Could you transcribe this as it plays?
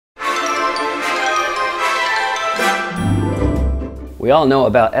We all know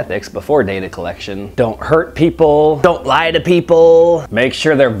about ethics before data collection. Don't hurt people, don't lie to people, make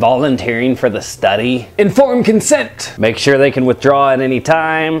sure they're volunteering for the study, informed consent, make sure they can withdraw at any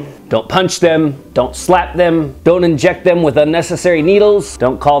time, don't punch them, don't slap them, don't inject them with unnecessary needles,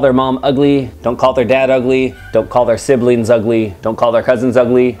 don't call their mom ugly, don't call their dad ugly, don't call their siblings ugly, don't call their cousins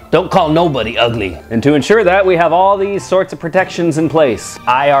ugly, don't call nobody ugly. And to ensure that, we have all these sorts of protections in place.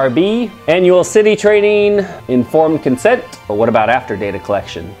 IRB, annual city training, informed consent, but what about after data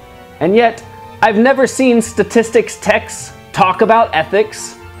collection? And yet, I've never seen statistics texts talk about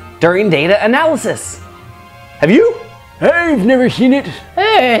ethics during data analysis. Have you? I've never seen it.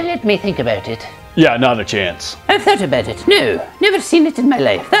 Let me think about it. Yeah, not a chance. I've thought about it. No, never seen it in my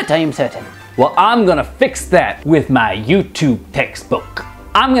life. That I am certain. Well, I'm gonna fix that with my YouTube textbook.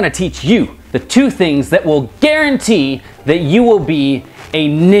 I'm gonna teach you the 2 things that will guarantee that you will be a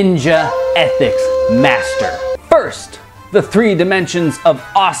ninja ethics master. First, the 3 dimensions of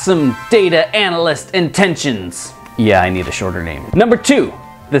awesome data analyst intentions. Yeah, I need a shorter name. Number 2,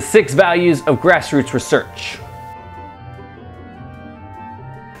 the 6 values of grassroots research.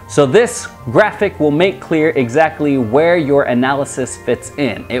 So this graphic will make clear exactly where your analysis fits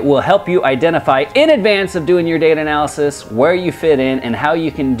in. It will help you identify in advance of doing your data analysis where you fit in and how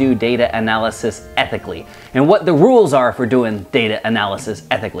you can do data analysis ethically and what the rules are for doing data analysis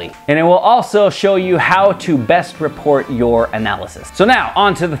ethically. And it will also show you how to best report your analysis. So now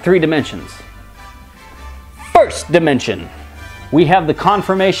on to the 3 dimensions. First dimension, we have the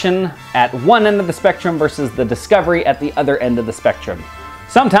confirmation at one end of the spectrum versus the discovery at the other end of the spectrum.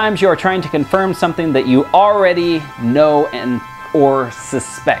 Sometimes you are trying to confirm something that you already know or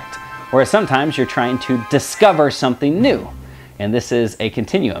suspect, whereas sometimes you're trying to discover something new. And this is a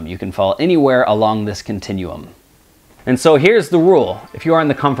continuum. You can fall anywhere along this continuum. And so here's the rule. If you are on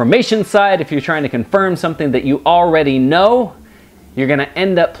the confirmation side, if you're trying to confirm something that you already know, you're gonna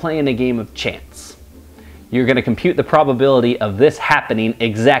end up playing a game of chance. You're gonna compute the probability of this happening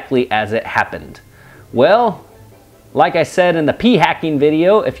exactly as it happened. Well, like I said in the p-hacking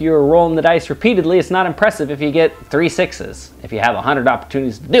video, if you're rolling the dice repeatedly, it's not impressive if you get 3 6s, if you have 100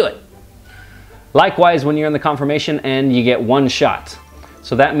 opportunities to do it. Likewise, when you're in the confirmation end, you get 1 shot.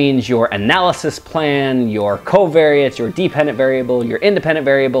 So that means your analysis plan, your covariates, your dependent variable, your independent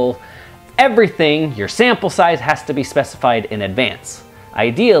variable, everything, your sample size has to be specified in advance.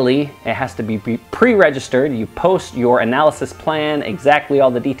 Ideally, it has to be pre-registered. You post your analysis plan, exactly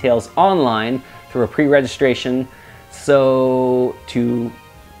all the details online through a pre-registration, so to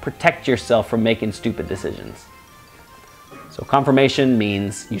protect yourself from making stupid decisions. So confirmation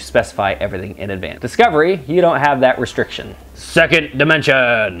means you specify everything in advance. Discovery, you don't have that restriction. Second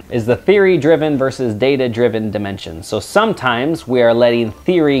dimension is the theory-driven versus data-driven dimension. So sometimes we are letting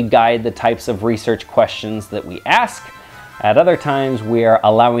theory guide the types of research questions that we ask. At other times, we are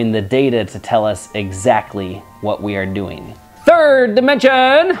allowing the data to tell us exactly what we are doing. Third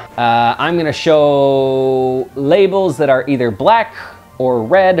dimension, I'm gonna show labels that are either black or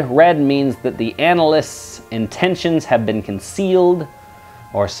red. Red means that the analyst's intentions have been concealed,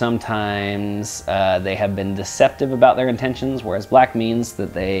 or sometimes they have been deceptive about their intentions, whereas black means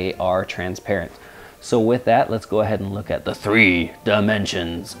that they are transparent. So with that, let's go ahead and look at the 3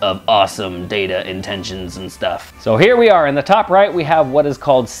 dimensions of awesome data intentions and stuff. So here we are in the top right, we have what is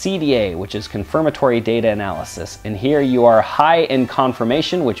called CDA, which is confirmatory data analysis. And here you are high in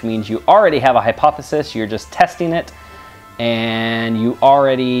confirmation, which means you already have a hypothesis, you're just testing it. And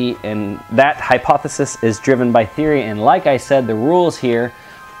that hypothesis is driven by theory. And like I said, the rules here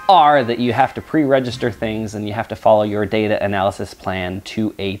are that you have to pre-register things and you have to follow your data analysis plan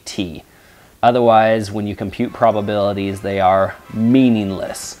to a T. Otherwise, when you compute probabilities, they are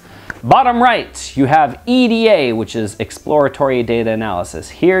meaningless. Bottom right, you have EDA, which is exploratory data analysis.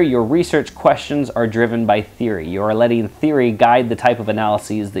 Here, your research questions are driven by theory. You are letting theory guide the type of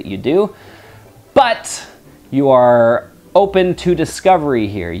analyses that you do, but you are open to discovery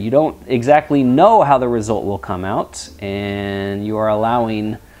here. You don't exactly know how the result will come out, and you are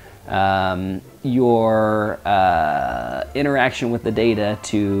allowing your interaction with the data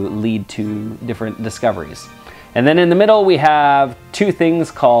to lead to different discoveries. And then in the middle, we have 2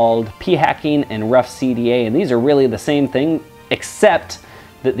 things called p-hacking and rough CDA, and these are really the same thing, except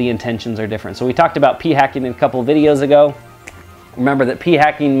that the intentions are different. So we talked about p-hacking in a couple videos ago. Remember that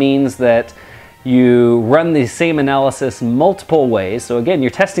p-hacking means that you run the same analysis multiple ways. So again,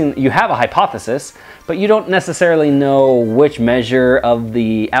 you're testing, you have a hypothesis, but you don't necessarily know which measure of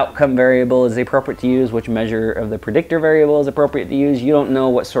the outcome variable is appropriate to use, which measure of the predictor variable is appropriate to use. You don't know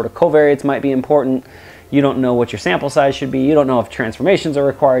what sort of covariates might be important. You don't know what your sample size should be. You don't know if transformations are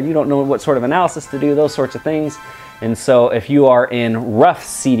required. You don't know what sort of analysis to do, those sorts of things. And so if you are in rough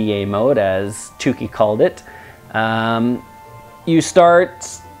CDA mode, as Tukey called it, you start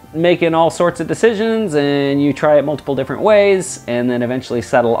making all sorts of decisions and you try it multiple different ways and then eventually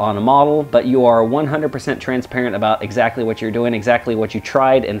settle on a model, but you are 100% transparent about exactly what you're doing, exactly what you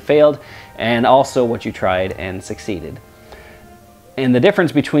tried and failed, and also what you tried and succeeded. And the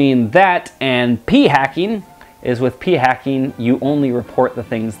difference between that and p-hacking is with p-hacking, you only report the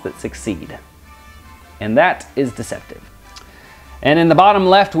things that succeed. And that is deceptive. And in the bottom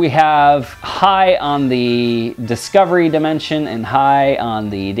left, we have high on the discovery dimension and high on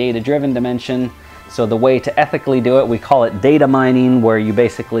the data-driven dimension. So the way to ethically do it, we call it data mining, where you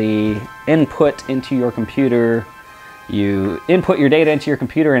basically input into your computer, you input your data into your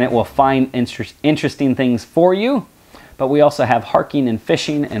computer and it will find interesting things for you. But we also have harking and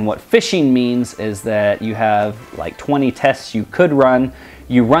phishing, and what phishing means is that you have like 20 tests you could run,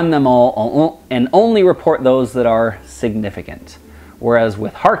 you run them all and only report those that are significant. Whereas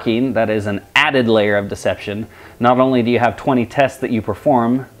with harking, that is an added layer of deception. Not only do you have 20 tests that you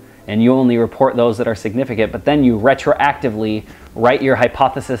perform and you only report those that are significant, but then you retroactively write your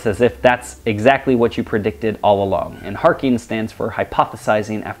hypothesis as if that's exactly what you predicted all along. And harking stands for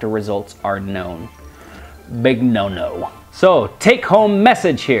hypothesizing after results are known. Big no-no. So take home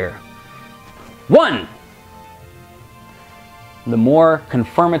message here. 1, the more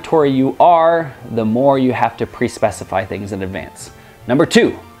confirmatory you are, the more you have to pre-specify things in advance. Number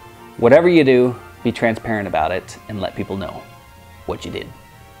 2, whatever you do, be transparent about it and let people know what you did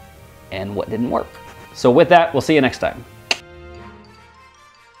and what didn't work. So with that, we'll see you next time.